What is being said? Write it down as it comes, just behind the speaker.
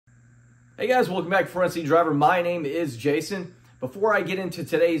Hey guys, welcome back to Front Seat Driver. My name is Jason. Before I get into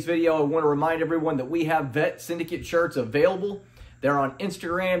today's video, I want to remind everyone that we have Vette Syndicate shirts available. They're on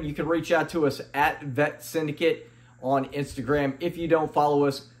Instagram. You can reach out to us at Vette Syndicate on Instagram. If you don't follow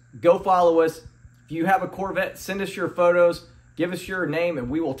us, go follow us. If you have a Corvette, send us your photos, give us your name, and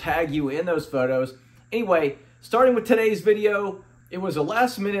we will tag you in those photos. Anyway, starting with today's video, it was a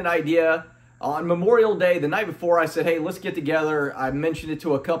last-minute idea. On Memorial Day, the night before, I said, hey, let's get together. I mentioned it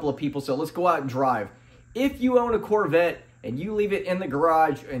to a couple of people, so let's go out and drive. If you own a Corvette and you leave it in the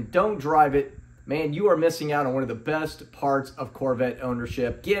garage and don't drive it, man, you are missing out on one of the best parts of Corvette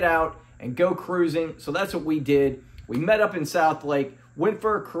ownership. Get out and go cruising. So that's what we did. We met up in South Lake, went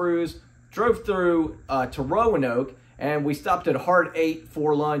for a cruise, drove through to Roanoke, and we stopped at Heart 8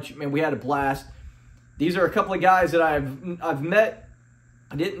 for lunch. Man, we had a blast. These are a couple of guys that I've met.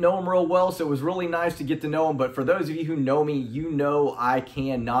 I didn't know them real well, so it was really nice to get to know them. But for those of you who know me, you know I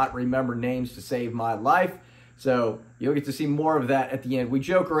cannot remember names to save my life. So you'll get to see more of that at the end. We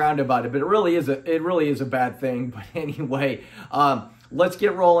joke around about it, but it really is a bad thing. But anyway, let's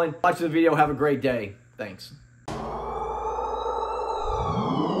get rolling. Watch the video. Have a great day. Thanks.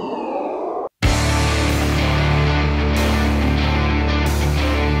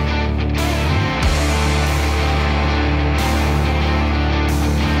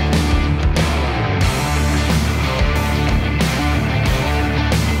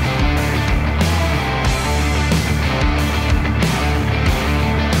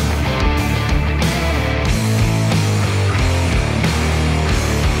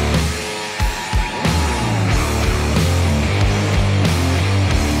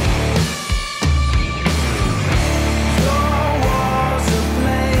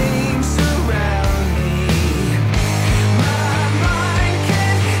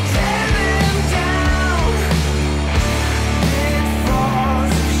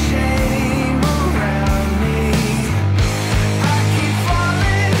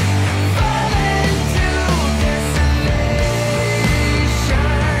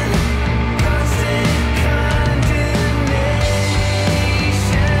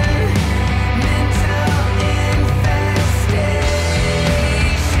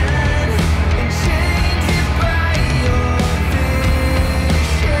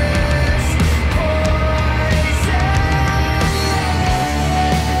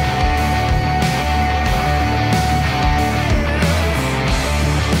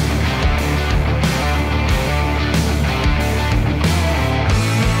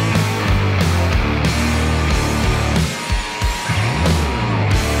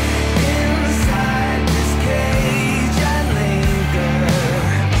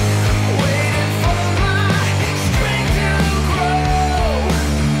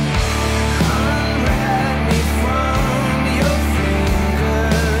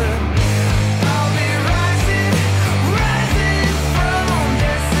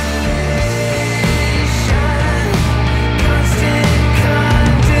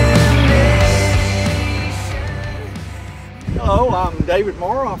 I'm David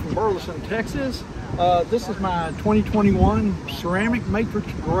Morrow. I'm from Burleson, Texas. This is my 2021 Ceramic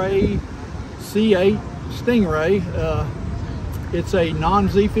Matrix Gray C8 Stingray. It's a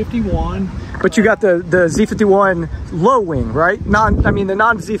non-Z51. But you got the Z51 low wing, right? The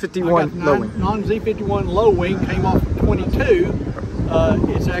non-Z51 low wing. Non-Z51 low wing came off of 22.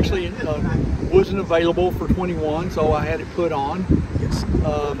 It's actually wasn't available for 21, so I had it put on. Yes.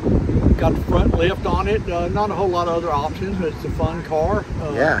 Got the front lift on it. Not a whole lot of other options, but it's a fun car.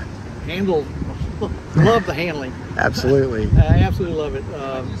 Yeah. Handle, love the handling. Absolutely. I absolutely love it.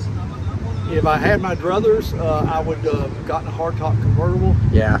 If I had my druthers, I would have gotten a hardtop convertible.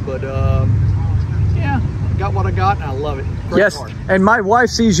 Yeah. But yeah, got what I got, and I love it. Great yes. car. And my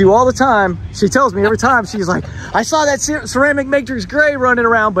wife sees you all the time. She tells me every time, she's like, I saw that Ceramic Matrix Gray running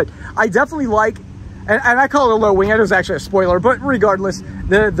around, but I definitely like, and I call it a low wing. It was actually a spoiler, but regardless,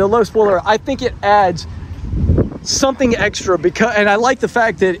 the low spoiler, I think it adds something extra, because, and I like the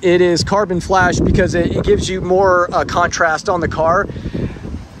fact that it is carbon flash because it gives you more contrast on the car.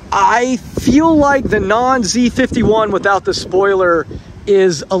 I feel like the non-Z51 without the spoiler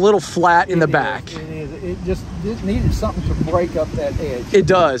is a little flat in the back. It is. It just needed something to break up that edge. It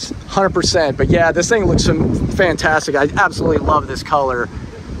does, 100%. But yeah, this thing looks fantastic. I absolutely love this color.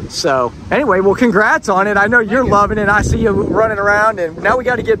 So anyway, well, congrats on it. I know you're loving it. I see you running around, and now we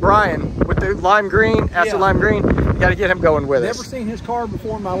got to get Brian with the lime green, acid lime green. You got to get him going with us. Never seen his car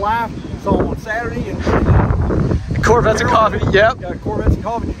before in my life. Saw him on Saturday, and Corvette's a coffee. Yep. Corvette's a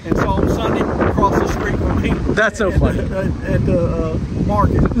coffee, and saw him Sunday across the street from me. That's so funny. At the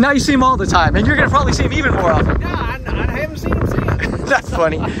market. Now you see him all the time, and you're gonna probably see him even more often. No, I haven't seen him since. That's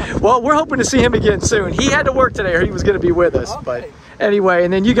funny. Well, we're hoping to see him again soon. He had to work today or he was going to be with us. Okay. But anyway,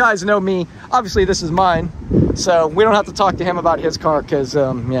 and then you guys know me. Obviously, this is mine. So we don't have to talk to him about his car because,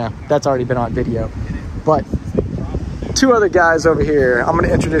 yeah, that's already been on video. But two other guys over here. I'm going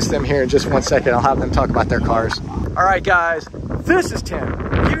to introduce them here in just 1 second. I'll have them talk about their cars. All right, guys. This is Tim.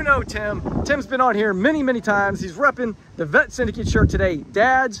 You know Tim. Tim's been on here many, many times. He's repping the Vette Syndicate shirt today.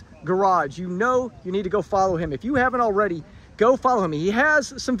 Dad's Garage. You know you need to go follow him. If you haven't already, go follow him. He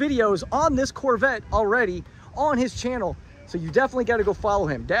has some videos on this Corvette already on his channel. So you definitely got to go follow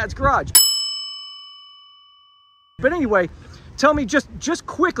him. Dad's Garage. But anyway, tell me just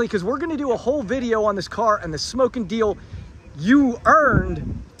quickly, because we're going to do a whole video on this car and the smoking deal you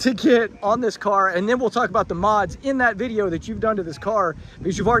earned to get on this car, and then we'll talk about the mods in that video that you've done to this car,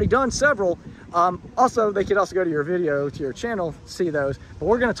 because you've already done several. Also, they could also go to your video, to your channel, see those, but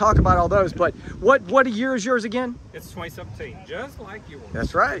we're going to talk about all those. But what year is yours again? It's 2017, just like yours.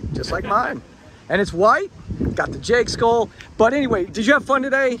 That's right, just like mine. And it's white, got the Jake skull. But anyway, did you have fun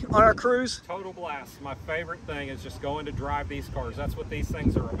today on our cruise? Total blast. My favorite thing is just going to drive these cars. That's what these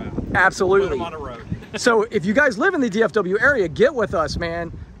things are about. Absolutely. Put them on a road. So if you guys live in the DFW area, get with us,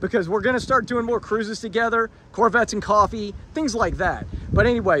 man, because we're going to start doing more cruises together, Corvettes and coffee, things like that. But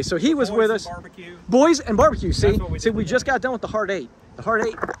anyway, so he was Boys with us. Barbecue. Boys and barbecue. See, we together. just got done with the Heart 8. The Heart 8.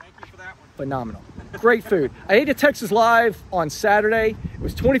 Thank you for that one. Phenomenal. Great food. I ate at Texas Live on Saturday. It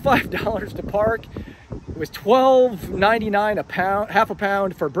was $25 to park. It was $12.99 a pound, half a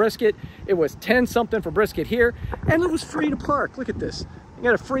pound for brisket. It was 10 something for brisket here, and it was free to park. Look at this. You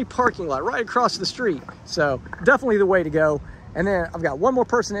got a free parking lot right across the street. So definitely the way to go. And then I've got one more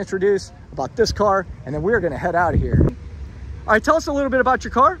person to introduce about this car, and then we're going to head out of here. All right, tell us a little bit about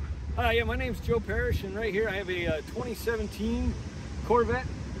your car. Yeah, my name's Joe Parrish, and right here I have a 2017 Corvette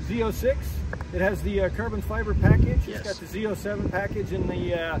Z06. It has the carbon fiber package. Yes. It's got the Z07 package, and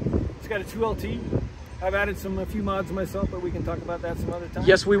it's got a 2LT. I've added a few mods myself, but we can talk about that some other time.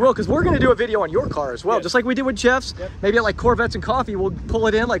 Yes, we will, because we're going to do a video on your car as well, yes. Just like we did with Jeff's. Yep. Maybe at like Corvettes and Coffee, we'll pull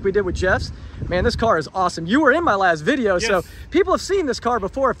it in like we did with Jeff's. Man, this car is awesome. You were in my last video, yes. So people have seen this car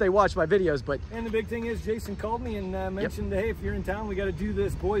before if they watch my videos. But And the big thing is, Jason called me and mentioned, hey, if you're in town, we got to do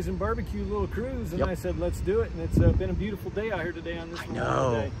this boys and barbecue little cruise. And I said, let's do it. And it's been a beautiful day out here today on this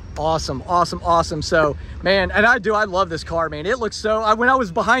day. Awesome, awesome, awesome. So, man, and I love this car, man. It looks so, when I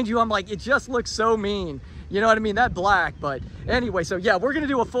was behind you, I'm like, it just looks so mean. You know what I mean? That black. But anyway, so yeah, we're going to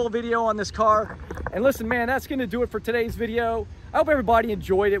do a full video on this car. And listen, man, that's going to do it for today's video. I hope everybody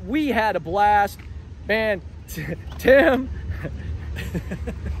enjoyed it. We had a blast. Man, Tim,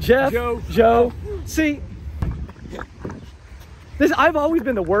 Jeff, Joe. See, I've always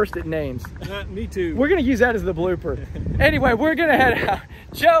been the worst at names. Me too. We're going to use that as the blooper. Anyway, we're going to head out.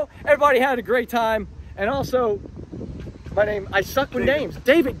 Joe, everybody had a great time. And also, I suck with names.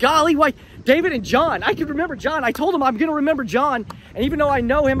 David, golly, why? David and John. I could remember John. I told him I'm going to remember John. And even though I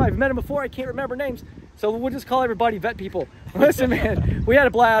know him, I've met him before, I can't remember names. So we'll just call everybody Vet people. Listen, man, we had a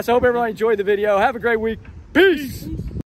blast. I hope everyone enjoyed the video. Have a great week. Peace.